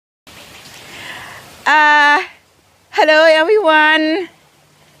Uh, Hello everyone.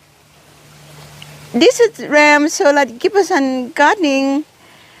 This is Ram Sorat Giberson gardening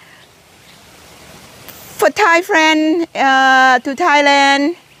for Thai friend to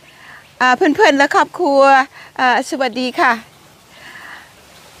Thailand เพื่อนๆและครอบครัวสวัสดีค่ะ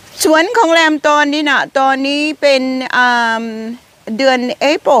สวนของแรมตอนนี้นะตอนนี้เป็นเดือนเอ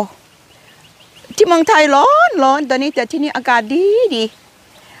พริลที่เมืองไทยร้อนตอนนี้แต่ที่นี่อากาศดี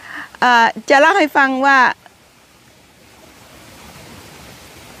จะเล่าให้ฟังว่า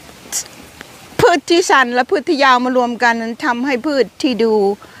พืชที่สั้นและพืชที่ยาวมารวมกันทำให้พืชที่ดู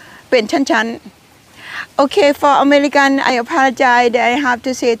เป็นชั้นๆ Okay, for American, I apologize that I have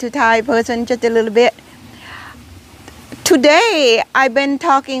to say to Thai person just a little bit. Today, I've been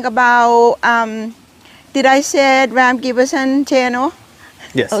talking about, did I say Ram Giberson Channel?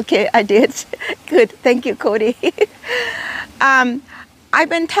 Yes. Okay, I did. Good. Thank you, Cody. I've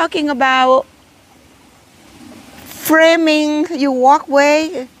been talking about framing your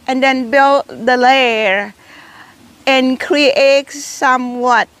walkway and then build the layer and create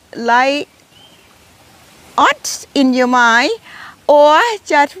somewhat like art in your mind, or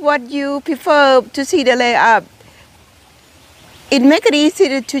just what you prefer to see the layout. It makes it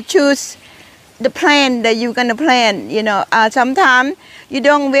easy to choose the plant that you're gonna plant. You know, sometimes you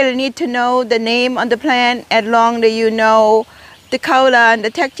don't really need to know the name on the plant as long as you know the color and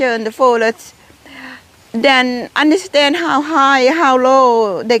the texture and the foliage. Then understand how high, how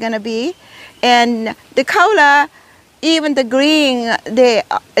low they're gonna be, and the color, even the green, they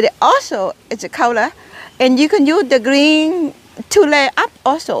also it's a color. And you can use the green to lay up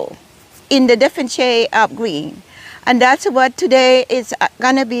also in the different shade of green. And that's what today is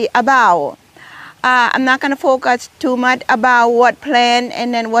gonna be about. I'm not gonna focus too much about what plant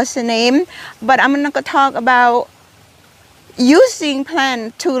and then what's the name, but I'm gonna talk about using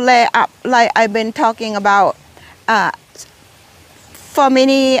plant to lay up like I've been talking about for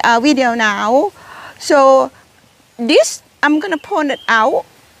many video now. So this, I'm gonna point it out,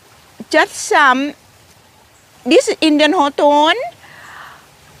 just some. This is Indian hawthorn.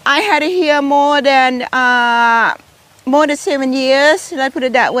 I had it here more than 7 years. Let's put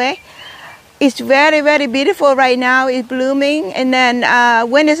it that way. It's very, very beautiful right now. It's blooming, and then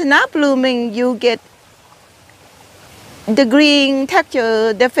when it's not blooming, you get the green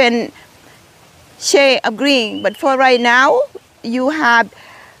texture, different shade of green. But for right now, you have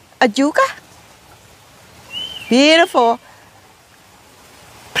a yucca. Beautiful.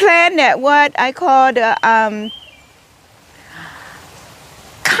 Plant that what I call the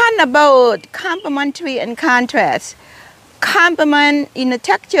complementary and contrast. Complement in the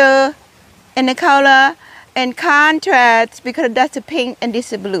texture and the color, and contrast because that's the pink and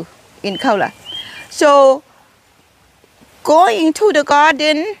this is blue in color. So going into the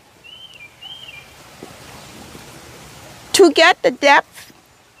garden to get the depth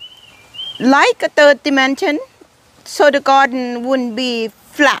like a third dimension, so the garden wouldn't be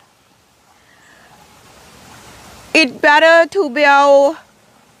flat. It's better to build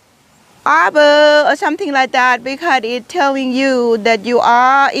arbor or something like that because it's telling you that you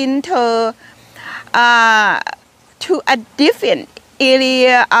are into to a different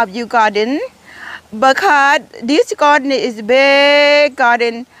area of your garden. Because this garden is a big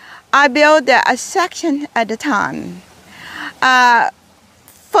garden, I built a section at a time.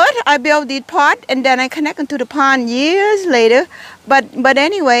 First, I built this pot and then I connected to the pond years later. But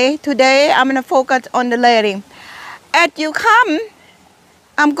anyway, today I'm gonna focus on the layering. As you come,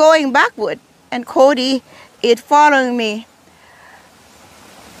 I'm going backward and Cody is following me.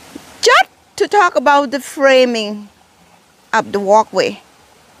 Just to talk about the framing of the walkway.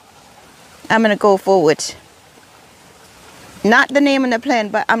 I'm gonna go forward. Not the name of the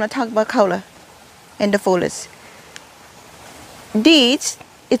plant, but I'm gonna talk about color and the foliage. This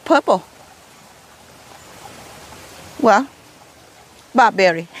is purple. Well,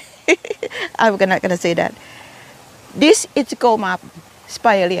 barberry. I'm not gonna say that. This is gold map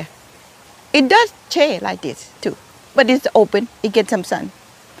spirea. It does shade like this too, but it's open. It gets some sun.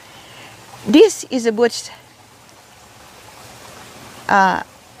 This is a bush.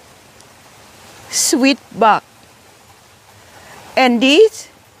 Sweet bug. And this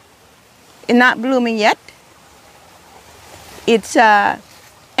is not blooming yet. It's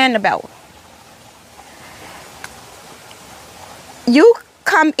Annabelle. You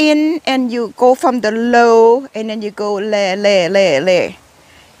come in and you go from the low and then you go layer.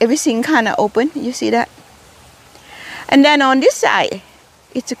 Everything kind of open, you see that? And then on this side,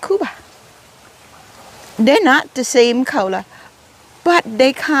 it's a Cuba. They're not the same color, but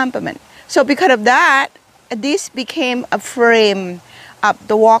they complement. So because of that, this became a frame of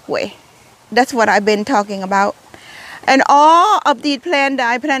the walkway. That's what I've been talking about. And all of these plants that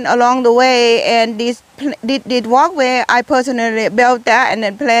I plant along the way, and this walkway, I personally built that and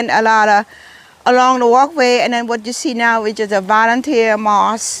then plant a lot of along the walkway. And then what you see now is just a volunteer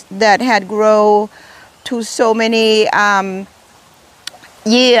moss that had grown to so many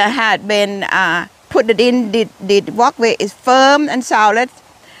years, had been put it in. The walkway is firm and solid.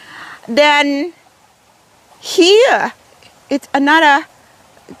 Then here, it's another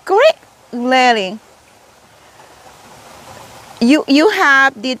great layering. You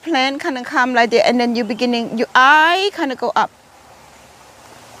have the plant kind of come like that, and then you beginning, your eye kind of go up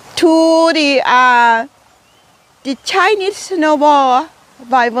to the Chinese snowball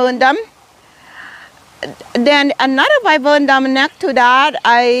viburnum. Then another viburnum next to that,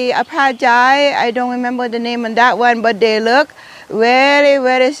 I apologize, I don't remember the name on that one, but they look very,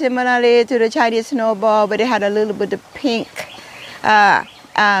 very similarly to the Chinese snowball, but they had a little bit of pink. I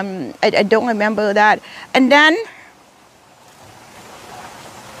don't remember that. And then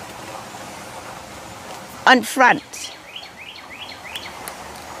on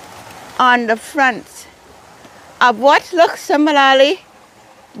the front of what looks similarly,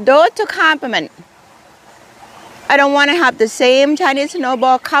 those to complement. I don't want to have the same Chinese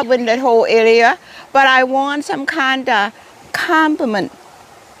snowball covering that whole area, but I want some kind of complement,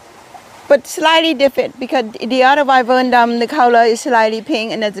 but slightly different, because the other viburnum, the color is slightly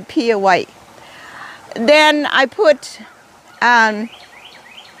pink and it's a pure white. Then I put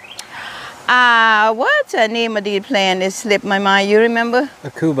what's the name of the plant? It slipped my mind. You remember?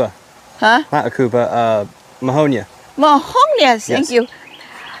 Akuba. Huh? Not Akuba. Mahonia. Mahonia. Thank you.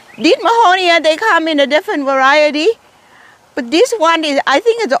 These Mahonia, they come in a different variety, but this one is, I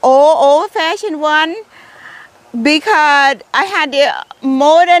think it's an old-fashioned one, because I had it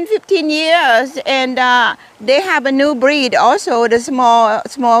more than 15 years, and they have a new breed also, the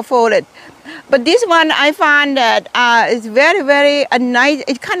small foliage. But this one, I find that it's very, very nice.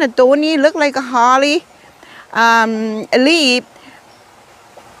 It's kind of thorny, look like a holly leaf,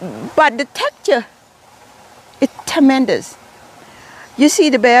 but the texture is tremendous. You see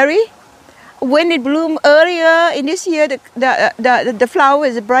the berry? When it bloomed earlier in this year, the flower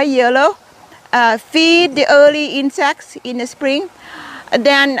is bright yellow. Feed the early insects in the spring.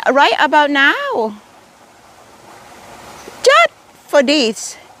 Then right about now, just for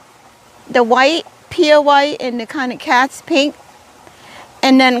this, the white, pure white, and the kind of cat's pink,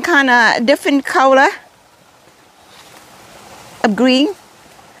 and then kind of different color of green,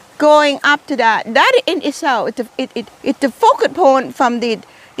 going up to that. That in itself, it's the focal point from the,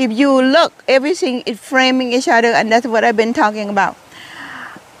 if you look, everything is framing each other, and that's what I've been talking about.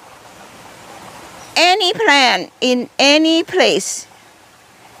 Any plant in any place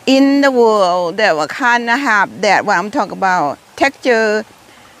in the world that will kind of have that, what I'm talking about, texture,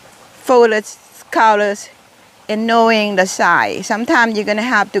 foliage, colors, and knowing the size. Sometimes you're going to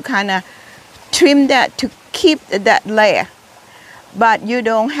have to kind of trim that to keep that layer. But you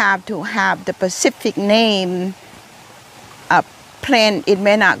don't have to have the specific name of plant. It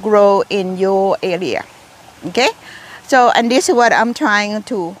may not grow in your area. Okay? So, and this is what I'm trying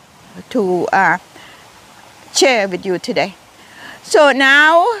to share with you today. So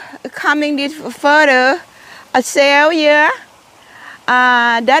now, coming this further, a cell here,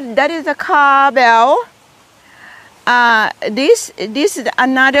 that is a car bell. This is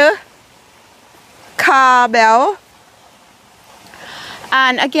another car bell.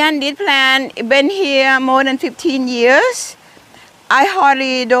 And again, this plant been here more than 15 years. I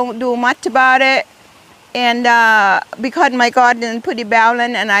hardly don't do much about it. And because my garden pretty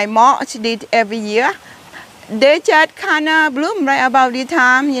balanced and I mulch it every year, they just kind of bloom right about this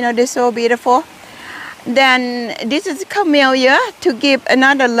time. You know, they're so beautiful. Then this is camellia to give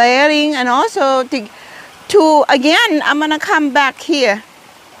another layering, and also to again, I'm gonna come back here.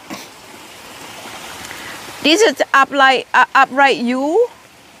 This is upright yew.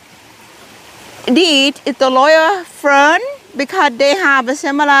 This is the loyal fern, because they have a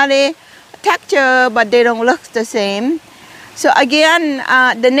similar texture, but they don't look the same. So again,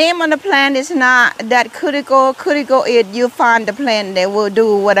 the name of the plant is not that critical. Critical is you find the plant that will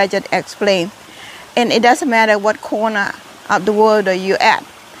do what I just explained. And it doesn't matter what corner of the world are you at.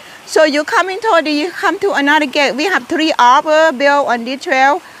 So you come to another gate. We have 3 arbor built on this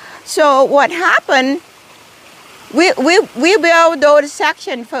trail. So what happened, we build those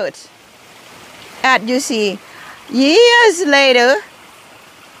sections first. As you see, years later,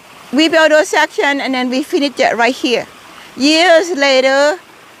 we build those sections and then we finish it right here. Years later,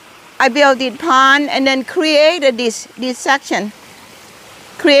 I built this pond and then created this section.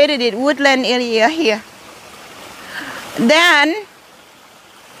 Created it woodland area here. Then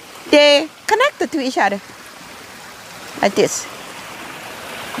they connected to each other, like this.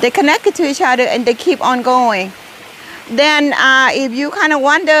 They connected to each other and they keep on going. Then if you kind of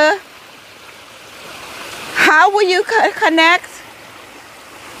wonder, how will you connect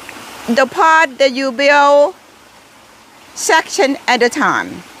the part that you build section at a time?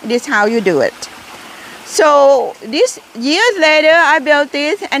 This is how you do it. So this years later, I built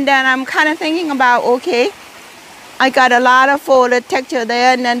this, and then I'm kind of thinking about, okay, I got a lot of foliage texture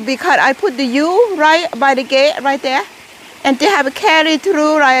there, and then because I put the U right by the gate right there, and to have a carry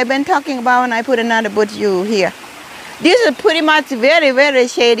through, like I've been talking about, and I put another bush U here. This is pretty much very, very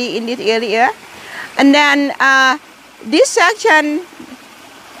shady in this area. And then this section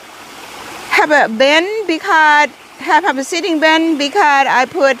have a bend because, have a sitting bend because I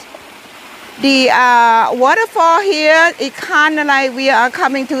put the waterfall here. It kind of like we are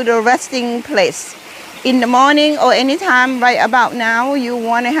coming to the resting place. In the morning or anytime right about now, you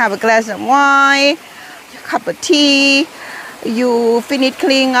want to have a glass of wine, a cup of tea, you finish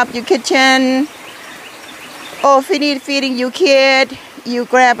cleaning up your kitchen, or finish feeding your kid, you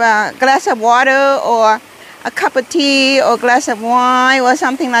grab a glass of water or a cup of tea or glass of wine or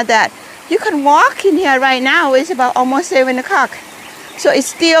something like that. You can walk in here right now. It's about almost 7 o'clock. So it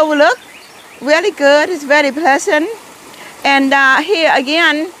still look really good. It's very pleasant. And here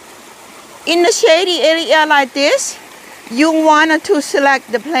again, in the shady area like this, you want to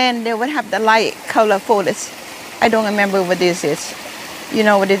select the plant that would have the light color foliage. I don't remember what this is. You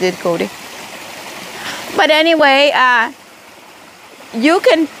know what it is, Cody? But anyway, you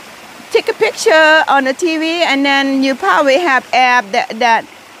can take a picture on the TV, and then you probably have app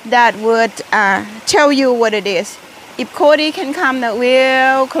that would tell you what it is. If Cody can come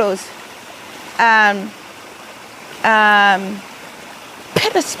real close.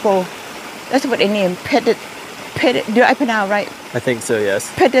 Pedestal. That's what they name. Do I pronounce right? I think so,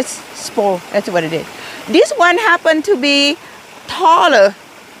 yes. Pedestal. That's what it is. This one happened to be taller,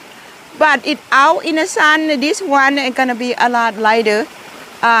 but it out in the sun. This one is gonna be a lot lighter,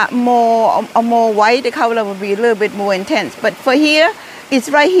 more white. The color will be a little bit more intense. But for here, it's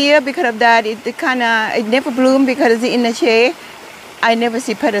right here. Because of that, it never bloom because it's in the shade. I never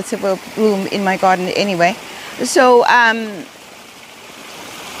see pedestal bloom in my garden anyway. So kind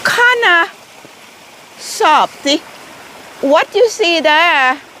of soft. See what you see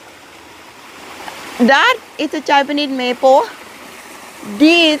there? That is a Japanese maple.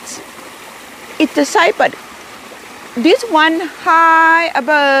 This is the cypress. This one high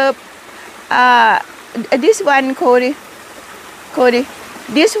above. This one, Cody.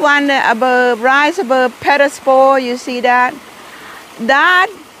 This one above, rise above pedestal. You see that? That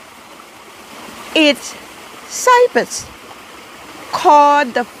is cypress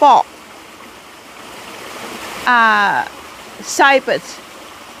called the fog. Cypress.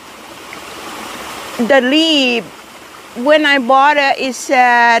 The leaf, when I bought it, it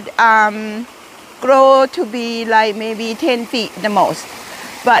said grow to be like maybe 10 feet the most.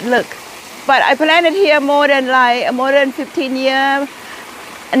 But look, but I planted here more than 15 years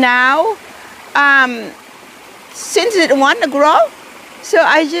now. Since it want to grow, so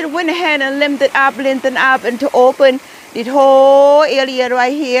I just went ahead and lengthened up and to open this whole area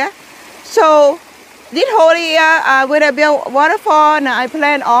right here. So this whole area, when I built waterfall, now I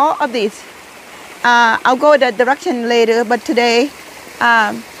plant all of this. I'll go that direction later, but today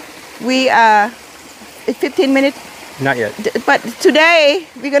it's 15 minutes. Not yet. But today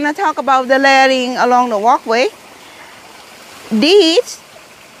we're gonna talk about the layering along the walkway. This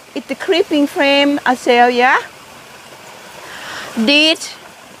is the creeping frame azalea. These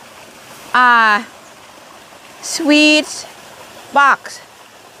are sweet box.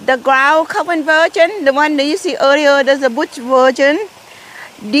 The ground covered version, the one that you see earlier, there's a bush version.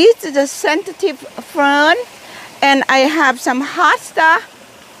 This is a sensitive fern, and I have some hot stuff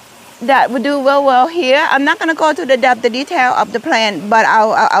that would do well here. I'm not gonna go to the detail of the plant, but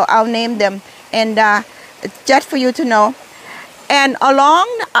I'll name them, and just for you to know. And along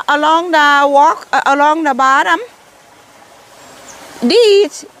the bottom,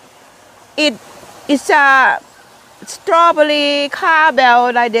 this it's a strawberry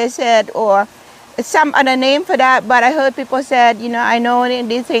cowbell, like they said, or some other name for that, but I heard people said, you know, I know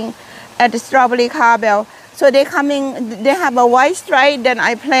this thing at the strawberry cowbell. So they have a white stripe, then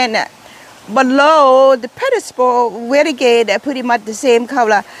I plant it. Below the pedestal, variegated, they're pretty much the same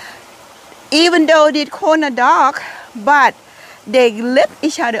color. Even though they're corner dark, but they lift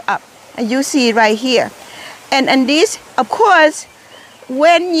each other up. And you see right here. And this, of course,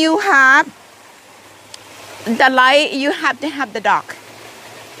 when you have the light, you have to have the dark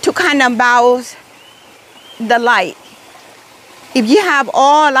to kind of bounce the light. If you have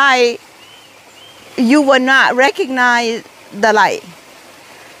all light, you will not recognize the light.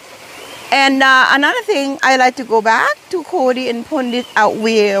 And another thing, I like to go back to Cody and point it out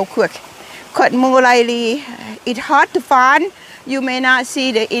real quick. Because more likely, it's hard to find. You may not see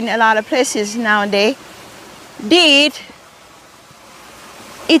it in a lot of places nowadays. This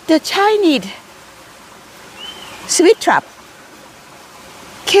is the Chinese sweet trap.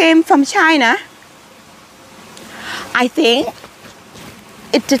 Came from China. I think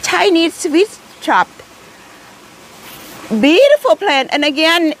it's the Chinese sweet trap. Beautiful plant, and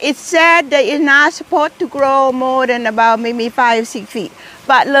again, it said that it's not supposed to grow more than about maybe 5-6 feet.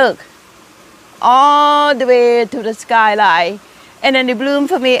 But look, all the way to the skyline, and then they bloom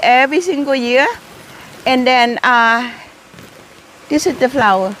for me every single year. And then this is the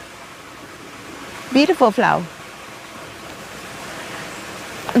flower, beautiful flower,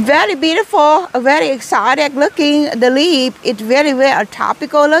 very beautiful, very exotic looking. The leaf is very, very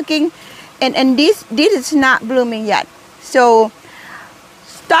tropical looking, and this is not blooming yet. So,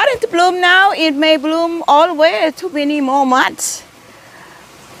 starting to bloom now, it may bloom all the way to many more months.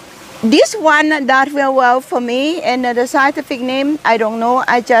 This one does very well for me, and the scientific name, I don't know.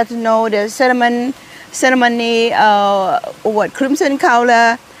 I just know the ceremony, crimson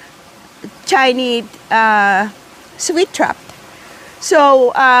color, Chinese sweet trap.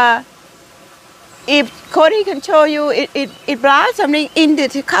 So, if Cody can show you, it blossoms into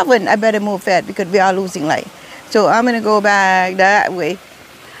the coven. I better move fast because we are losing light. So I'm gonna go back that way.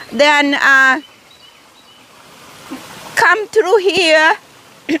 Then come through here.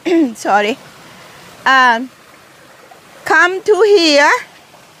 Sorry. Come to here.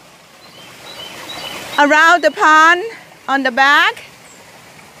 Around the pond on the back.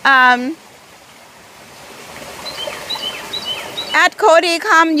 At Cody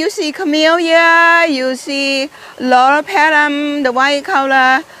come, you see camellia, you see lauropetalum, the white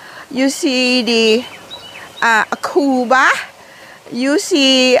color, you see the Cuba, you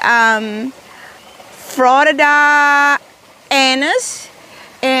see Florida anise,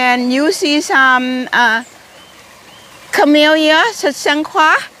 and you see some camellia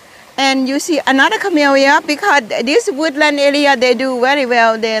sasanqua, and you see another camellia, because this woodland area, they do very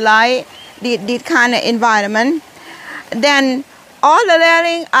well. They like this kind of environment. Then all the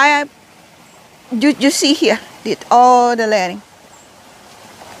layering, you see here, all the layering.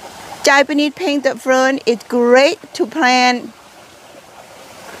 Japanese painted fern is great to plant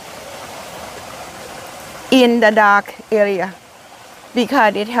in the dark area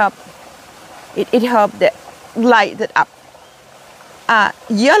because it helps the light it up.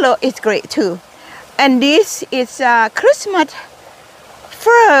 Yellow is great too. And this is Christmas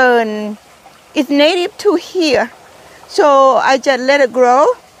fern. It's native to here. So I just let it grow.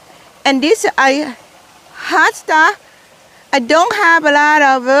 And this hosta. I don't have a lot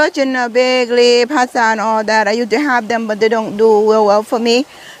of virgin big leaf hosta and all that. I used to have them, but they don't do well for me.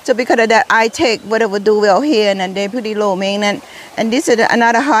 So because of that, I take whatever do well here, and they're pretty low maintenance. And this is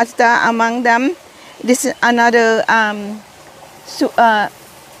another hosta among them. This is another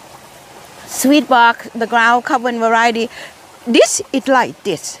sweet bark, the ground covered variety. This is like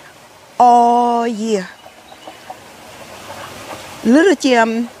this all year. Little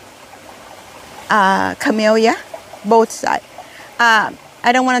gem camellia, both sides.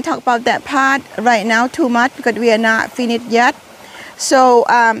 I don't want to talk about that part right now too much because we are not finished yet. So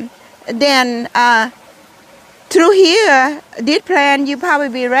then through here, this plant you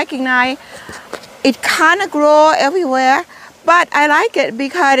probably recognize. It kind of grow everywhere, but I like it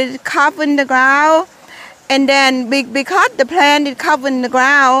because it covers the ground. And then because the plant is covering the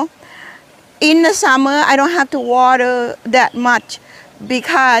ground, in the summer I don't have to water that much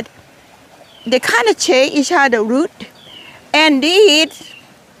because they kind of chase each other root. And this,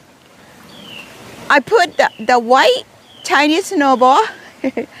 I put the white Chinese snowball.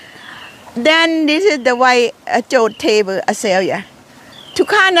 Then this is the white jade table azalea. To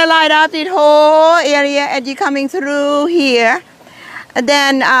kind of light up this whole area as you're coming through here. And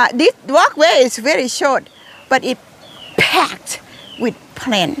then this walkway is very short, but it's packed with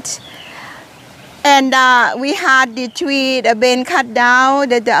plants. And we had the tree that been cut down,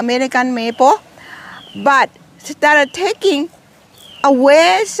 the American maple, but started taking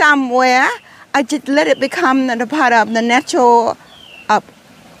away somewhere. I just let it become the part of the natural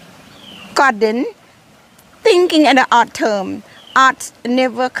garden. Thinking in the art term, art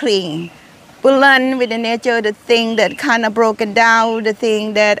never clean. We learn with the nature the thing that kind of broken down, the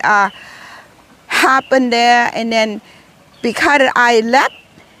thing that happened there, and then because I left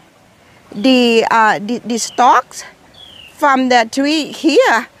the stalks from the tree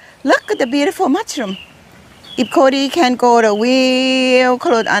here, look at the beautiful mushroom. If Cody can go the real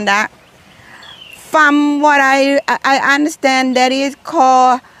close on that, From what I understand, that is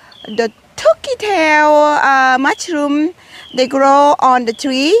called the turkey tail mushroom. They grow on the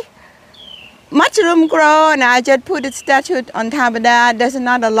tree. Mushroom grow, and I just put a statue on top of that. There's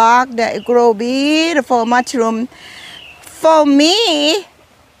another log that grow beautiful mushroom. For me,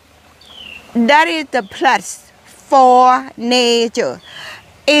 that is the plus for nature.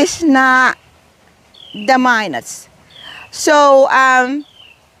 It's not the minus. So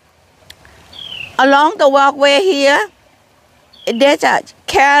along the walkway here, there's a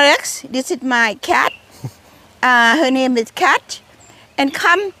carex. This is my cat. Her name is Cat, and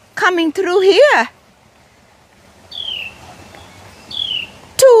coming through here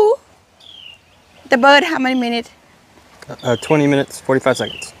to the bird. How many minutes? 20 minutes, 45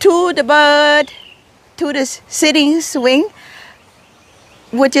 seconds. To the bird, to the sitting swing,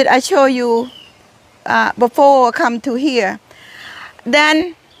 which I show you before I come to here.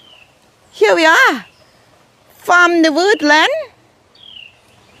 Then here we are, from the woodland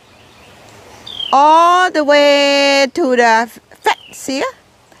all the way to the fence here,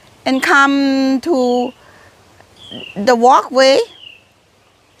 and come to the walkway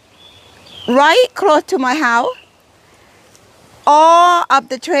right close to my house. All of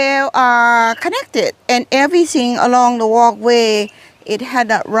the trail are connected, and everything along the walkway, it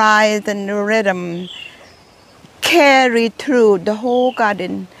had a rise and rhythm carried through the whole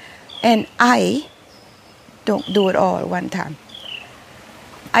garden. And I don't do it all at one time.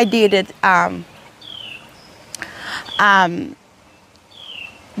 I did it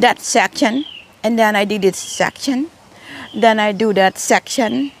that section, and then I did this section, then I do that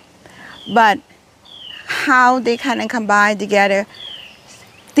section. But how they kind of combine together,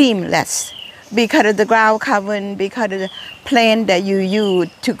 seamless, because of the ground cover, because of the plant that you use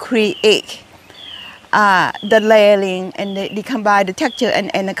to create the layering, and they combine the texture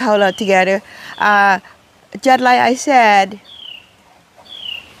and the color together. Just like I said,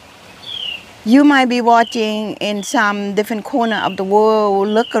 you might be watching in some different corner of the world.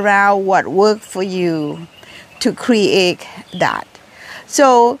 Look around what worked for you to create that.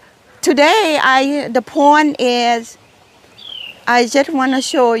 So today, the point is, I just want to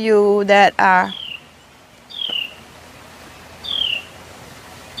show you that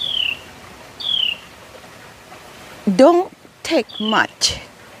don't take much,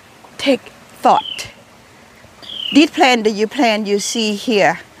 take thought. This plant that you see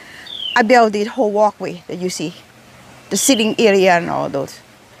here, I built this whole walkway that you see, the sitting area and all those.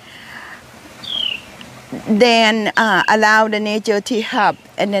 Then allow the nature to help,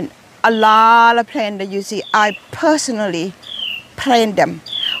 and then a lot of plants that you see, I personally planted them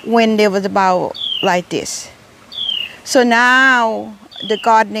when they was about like this. So now the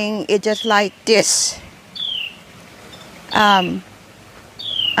gardening is just like this.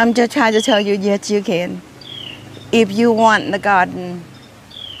 I'm just trying to tell you, yes, you can. If you want the garden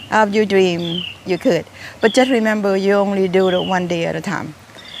of your dream, you could. But just remember, you only do it one day at a time.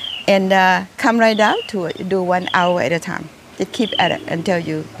 And come right down to it, do 1 hour at a time. Just keep at it until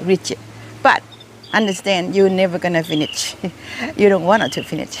you reach it. But understand, you're never gonna finish. You don't want it to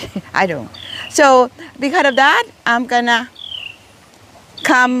finish. I don't. So because of that, I'm gonna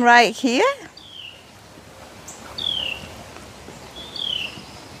come right here.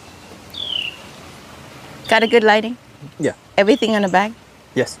 Got a good lighting? Yeah. Everything on the back?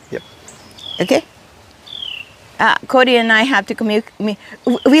 Yes. Yep. Okay. Cody and I have to commute.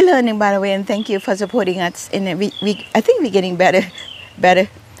 We're learning, by the way, and thank you for supporting us. And I think we're getting better.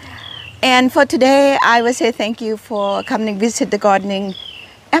 And for today, I will say thank you for coming visit the gardening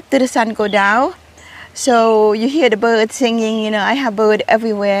after the sun go down. So you hear the birds singing. You know, I have birds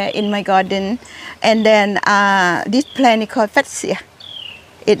everywhere in my garden. And then this plant is called Fatsia.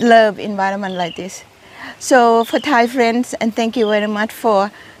 It loves environment like this. So for Thai friends, and thank you very much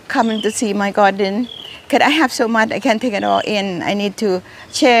for coming to see my garden. Because I have so much, I can't take it all in. I need to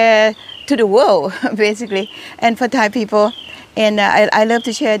share to the world, basically, and for Thai people. And I love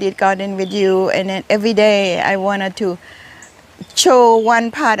to share this garden with you. And then every day I wanted to show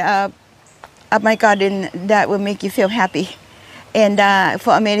one part of my garden that will make you feel happy. And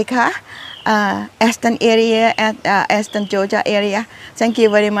for America, Aston area, Aston, Georgia area, thank you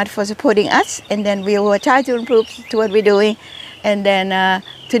very much for supporting us. And then we will try to improve to what we're doing. And then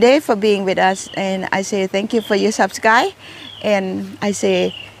today for being with us. And I say thank you for your subscribe. And I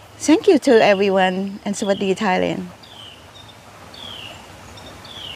say thank you to everyone. And Sawasdee Thailand.